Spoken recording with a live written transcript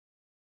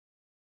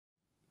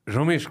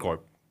Ramesh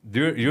Corp,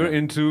 you're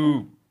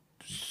into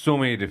so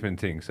many different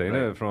things,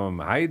 right? From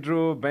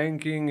hydro,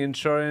 banking,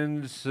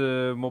 insurance,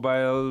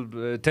 mobile,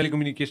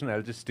 telecommunication.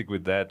 I'll just stick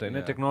with that.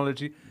 And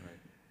technology.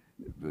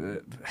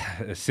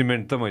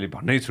 Cement त मैले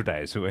भन्नै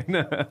छुटाएछु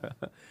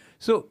होइन.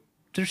 So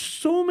there's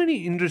so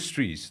many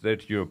industries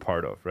that you're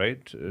part of,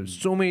 right?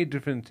 So many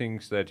different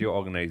things that your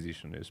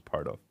organization is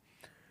part of.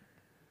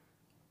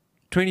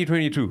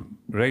 2022,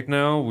 right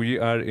now we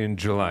are in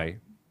July.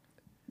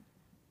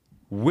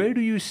 Where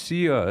do you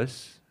see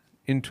us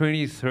in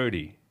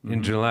 2030,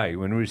 in July,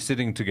 when we're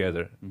sitting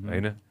together,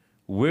 right?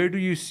 Where do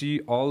you see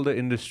all the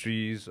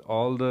industries,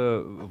 all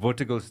the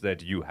verticals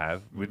that you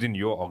have within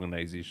your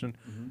organization?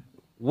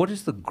 What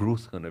is the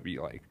growth going to be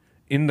like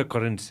in the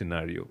current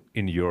scenario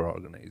in your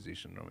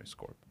organization, Ramesh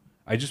Corp?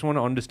 I just want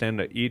to understand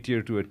an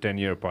 8-year to a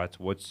 10-year path.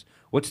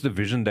 What's the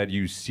vision that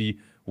you see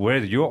where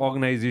your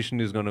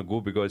organization is going to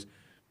go? Because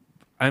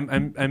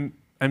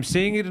I'm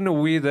saying it in a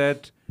way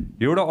that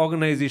एउटा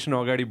organisation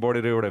अगाडि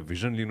बढेर एउटा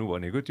vision लिनु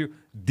भनेको त्यो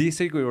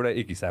देशैको एउटा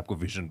एक हिसाबको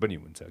vision पनि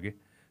हुन्छ कि.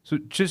 So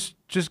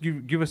just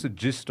give us a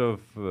gist of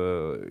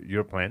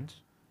your plans.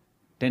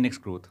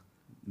 10x growth,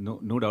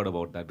 no doubt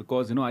about that.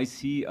 Because I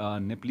see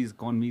Nepalese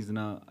economies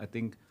I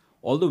think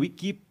although we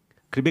keep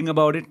cribbing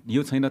about it,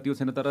 यो छैन त्यो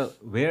छैन, तर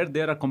where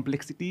there are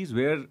complexities,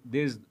 where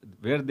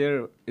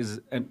there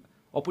is an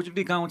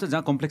opportunity कहाँ हुन्छ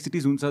जहाँ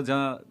complexities हुन्छ,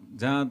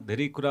 जहाँ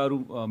धेरै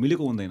कुराहरू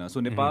मिलेको हुँदैन. So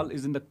Nepal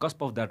is in the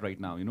cusp of that right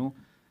now.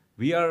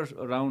 We are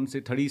around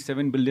say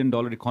 $37 billion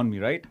economy,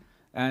 right?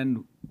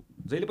 And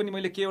जहिले पनि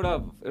मैले के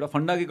एउटा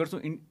फन्डा के गर्छु,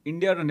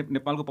 इन्डिया र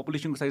नेपालको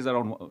पपुलेसनको साइज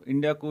अराउन्ड,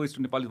 इन्डियाको is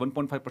to Nepal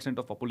 1.5%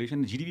 of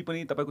population, GDP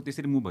पनि तपाईँको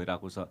त्यसरी मुभ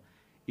भइरहेको छ.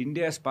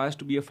 India aspires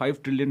to be a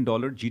 $5 trillion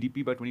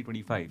GDP by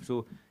 2025.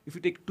 So if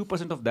you take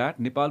 2% of that,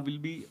 Nepal will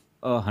be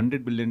a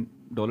 $100 billion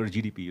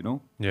GDP,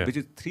 which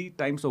is 3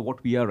 times of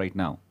what we are right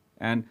now.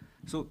 And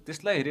so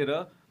त्यसलाई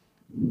हेरेर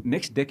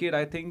next decade,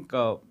 I think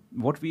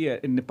what we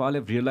in Nepal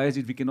have realized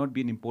is we cannot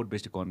be an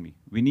import-based economy.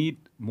 We need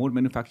more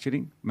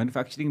manufacturing.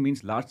 Manufacturing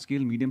means large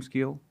scale, medium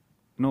scale,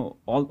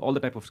 all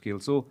the type of scale.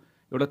 So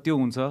एउटा त्यो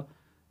हुन्छ.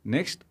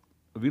 Next,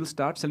 we'll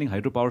start selling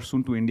hydropower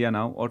soon to India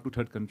now or to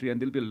third country,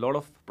 and there'll be a lot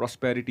of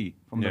prosperity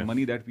from the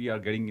money that we are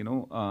getting,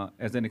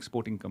 as an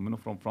export income,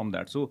 from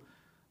that. So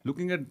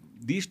looking at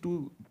these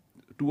two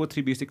or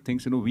three basic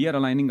things, we are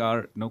aligning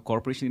our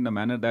corporation in a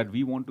manner that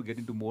we want to get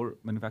into more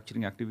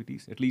manufacturing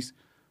activities, at least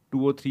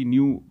 2 or 3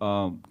 new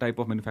type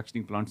of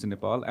manufacturing plants in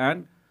Nepal,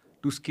 and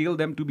to scale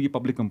them to be a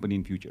public company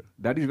in future.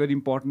 That is very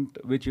important,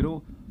 which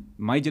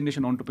my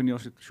generation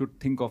entrepreneurs should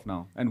think of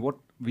now, and what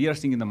we are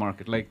seeing in the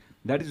market. Like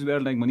that is where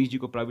like Manish ji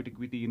ko private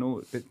equity,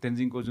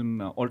 Tenzing ko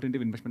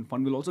alternative investment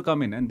fund will also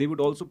come in, and they would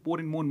also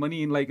pour in more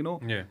money in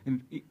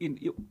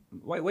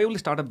why only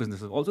startup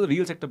businesses, also the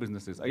real sector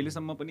businesses. अहिले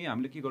सम्म पनि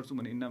हामीले के गर्छौँ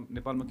भने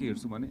नेपालमा के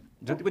हेर्छौँ भने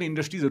जति पनि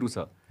इन्डस्ट्रीजहरू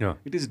छ,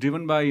 it is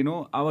driven by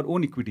our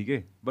own equity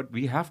के, but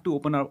we have to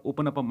open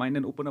up our mind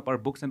and open up our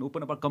books and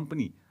open up our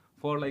company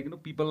for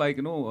people like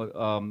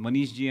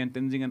Manish ji and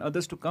Tenzing and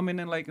others to come in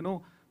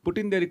and put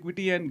in their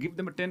equity and give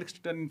them a 10x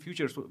return in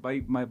future. So by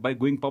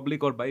going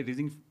public or by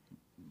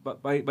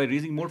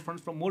raising more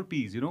funds from more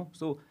Ps,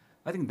 So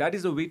I think that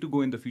is the way to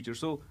go in the future.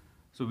 So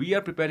we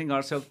are preparing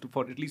ourselves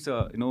for at least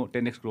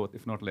 10x growth,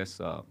 if not less,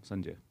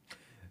 Sanjay.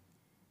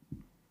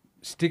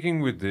 Sticking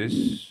with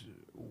this,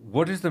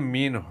 what is the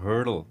main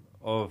hurdle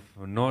of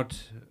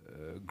not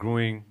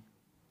growing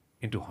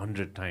into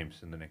 100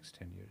 times in the next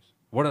 10 years?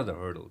 What are the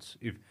hurdles,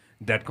 if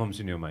that comes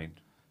in your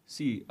mind?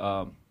 See,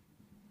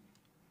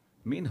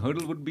 main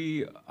hurdle would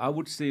be, I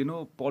would say,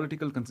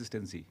 political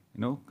consistency.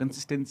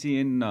 Consistency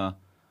in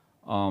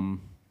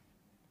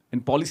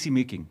policy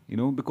making.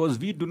 Because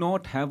we do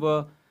not have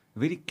a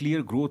very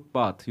clear growth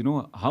path.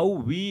 How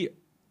we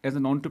as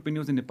an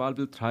entrepreneurs in Nepal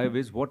will thrive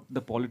is what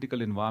the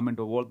political environment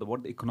or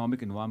what the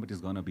economic environment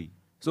is going to be.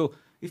 So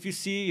if you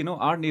see,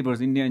 our neighbors,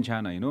 India and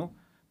China,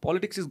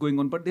 politics is going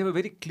on, but they have a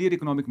very clear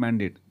economic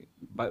mandate.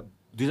 By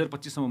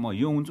 2025 सम्म म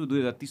यो हुन्छु,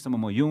 2030 सम्म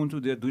म यो हुन्छु,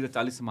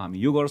 2040 सम्म हामी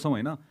यो गर्छौँ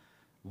हैन.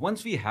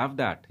 Once we have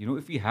that,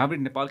 if we have it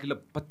in Nepal,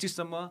 25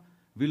 सम्म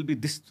will be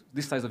this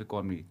size of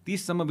economy, 30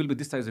 सम्म will be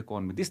this size of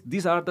economy.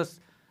 These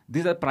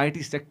are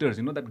priority sectors,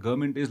 that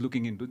government is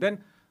looking into. Then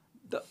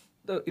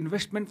the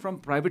investment from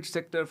private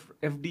sector,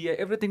 FDI,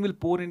 everything will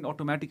pour in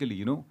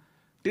automatically.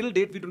 Till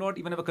date, we do not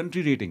even have a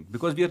country rating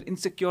because we are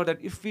insecure that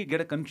if we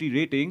get a country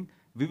rating,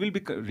 we will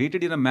be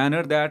rated in a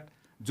manner that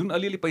जुन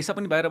अलिअलि पैसा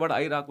पनि बाहिरबाट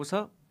आइरहेको छ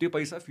त्यो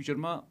पैसा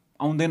फ्युचरमा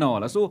आउँदैन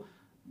होला. So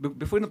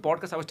before in the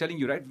podcast I was telling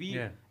you, right,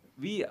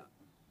 we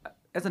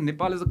as a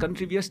Nepal, as a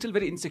country, we are still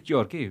very insecure.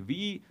 Okay,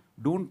 we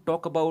don't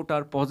talk about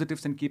our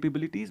positives and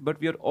capabilities, but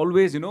we are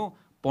always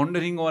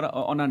pondering on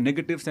our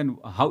negatives and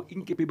how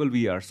incapable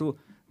we are. So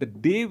the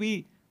day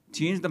we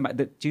change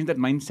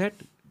that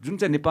mindset, जुन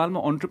चाहिँ नेपालमा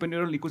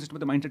entrepreneurial ecosystem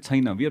the mindset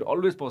छैन, we are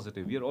always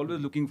positive, we are always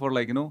looking for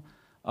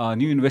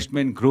new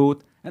investment,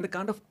 growth, and the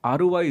kind of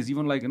ROIs,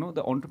 even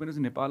the entrepreneurs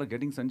in Nepal are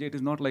getting, Sanjay, it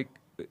is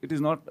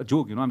not a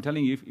joke. I'm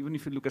telling you, even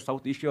if you look at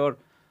South Asia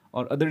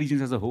or other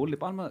regions as a whole,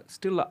 Nepal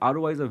still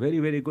ROIs are very,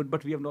 very good,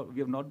 but we have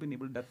not been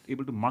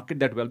able to market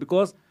that well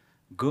because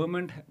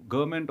government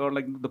or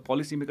like the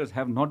policymakers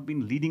have not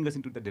been leading us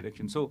into that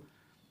direction. So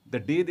the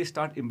day they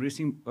start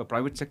embracing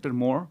private sector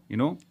more,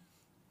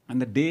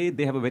 and the day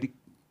they have a very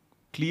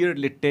clear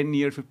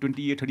 10-year,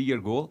 20-year, 30-year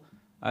goal,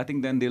 I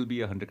think then there'll be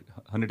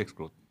 100x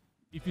growth.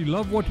 If you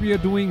love what we are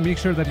doing, make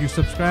sure that you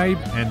subscribe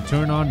and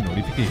turn on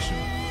notification.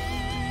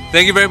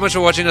 Thank you very much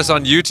for watching us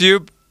on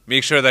YouTube.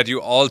 Make sure that you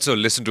also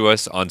listen to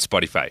us on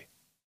Spotify.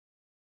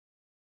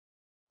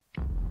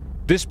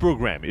 This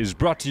program is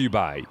brought to you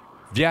by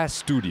Vyas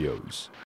Studios.